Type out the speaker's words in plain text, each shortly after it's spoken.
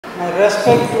My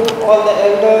respect to all the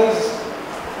elders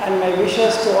and my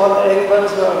wishes to all the young ones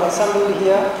who are assembled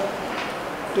here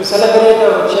to celebrate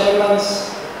our chairman's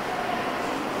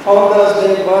Founders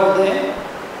Day birthday.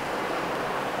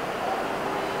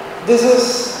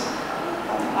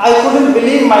 I couldn't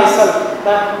believe myself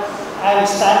that I am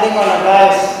standing on a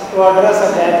dais to address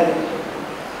a gathering.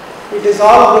 It is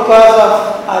all because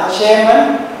of our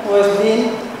chairman who has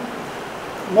been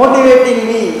motivating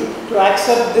me to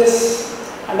accept this,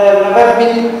 and I have never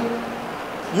been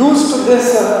used to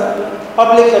this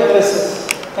public addresses.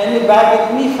 Can you bear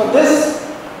with me for this?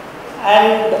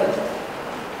 And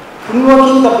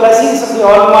invoking the blessings of the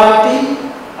Almighty,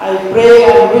 I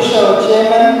pray and wish our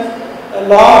chairman a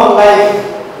long life,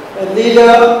 a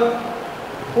leader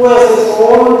who has his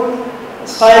own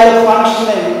style of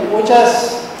functioning, which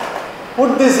has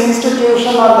put this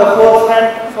institution on the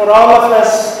forefront for all of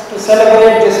us to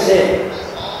celebrate this day.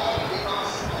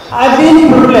 I have been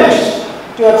privileged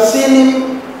to have seen him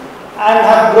and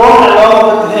have grown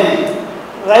along with him.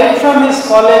 Right from his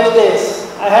college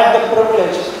days, I had the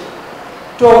privilege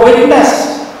to have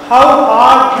witnessed how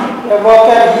hard a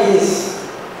worker he is.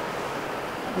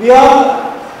 We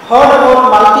all heard about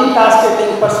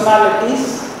multitasking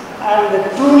personalities, and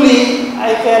truly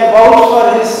I can vouch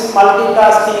for his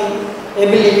multitasking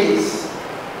abilities.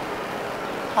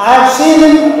 I have seen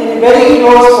him in very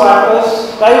close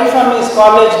quarters right from his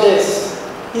college days.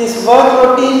 His work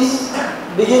routines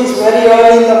begins very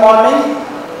early in the morning,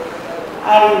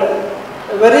 and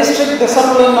a very strict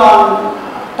discipline on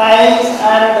times,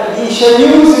 and he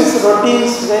schedules his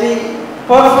routines very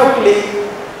perfectly,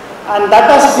 and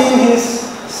that has been his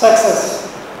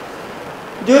success.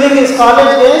 During his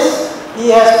college days, he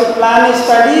has to plan his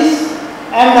studies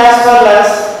and as well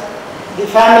as the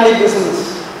family business.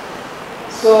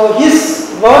 So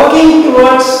his working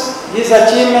towards his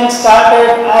achievements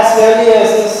started as early as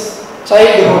his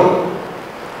childhood.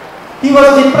 He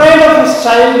was deprived of his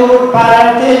childhood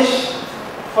parentage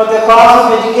for the cause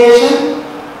of education,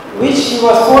 which he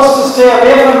was forced to stay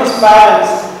away from his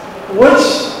parents,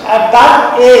 which at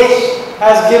that age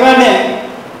has given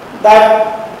him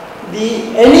that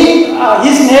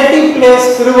his native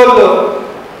place, Thiruvallur,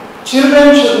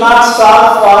 children should not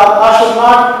starve or should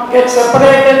not get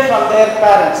separated from their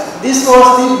parents. This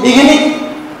was the beginning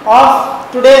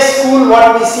of today's school,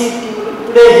 what we see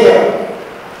today here.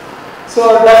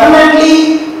 So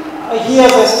definitely he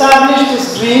has established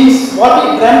his dreams, what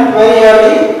he dreamt very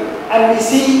early, and we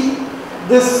see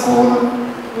this school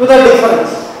with a difference.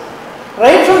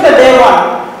 Right from the day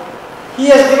one, he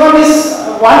has given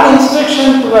us one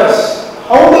instruction to us.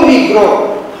 How do we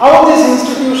grow? How this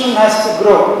institution has to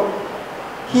grow?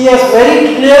 He has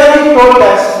very clearly told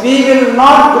us, we will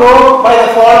not grow by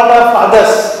the fault of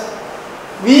others.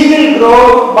 We will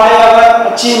grow by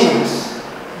our achievements.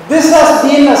 This has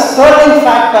been a sterling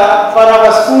factor for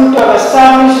our school to have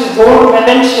established its own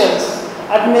credentials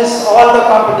amidst all the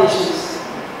competitions.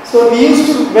 So we used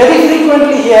to very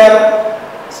frequently hear,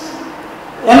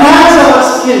 enhance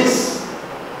our skills,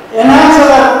 enhance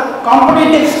our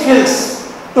competitive skills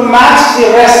to match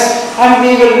the rest, and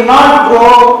we will not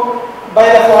grow by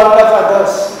the fault of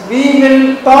others. We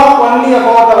will talk only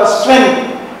about our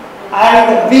strength,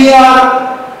 and we are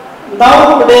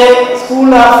now today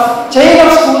chain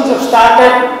of schools have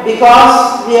started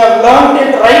because we have learned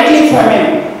it rightly from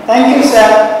him. Thank you,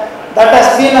 sir. That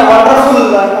has been a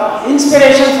wonderful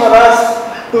inspiration for us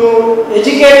to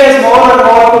educate us more and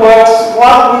more towards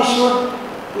what we should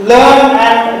learn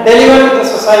and deliver to the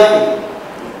society.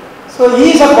 So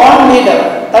he is a born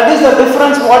leader. That is the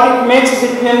difference what it makes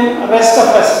between the rest of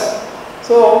us.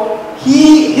 So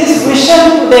his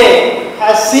vision today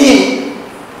has seen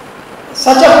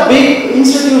such a big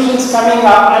institutions coming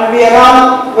up, and we are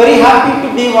all very happy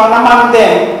to be one among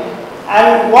them.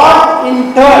 And what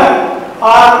in turn,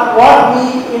 or what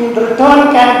we in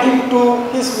return can give to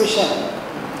his vision.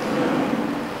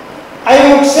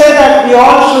 I would say that we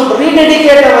all should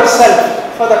rededicate ourselves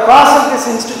for the cause of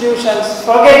these institutions,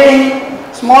 forgetting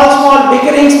small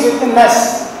bickerings within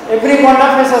us. Every one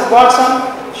of us has got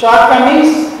some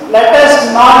shortcomings. Let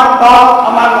us not talk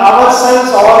among ourselves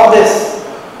all this.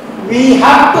 We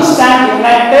have to stand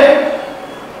united,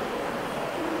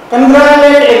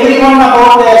 congratulate everyone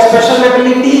about their special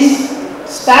abilities,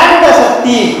 stand as a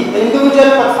team. The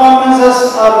individual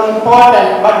performances are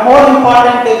important, but more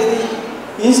important is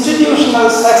the institutional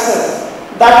success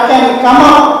that can come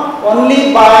up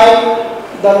only by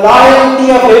the loyalty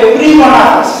of every one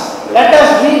of us. Let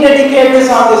us rededicate this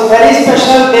on this very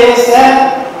special day,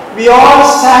 sir. We all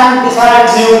stand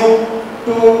beside you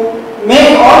to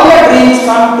make all your dreams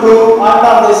come true, and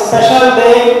on this special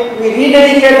day we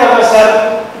rededicate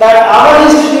ourselves that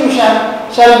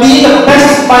shall be the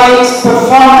best by its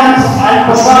performance and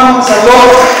performance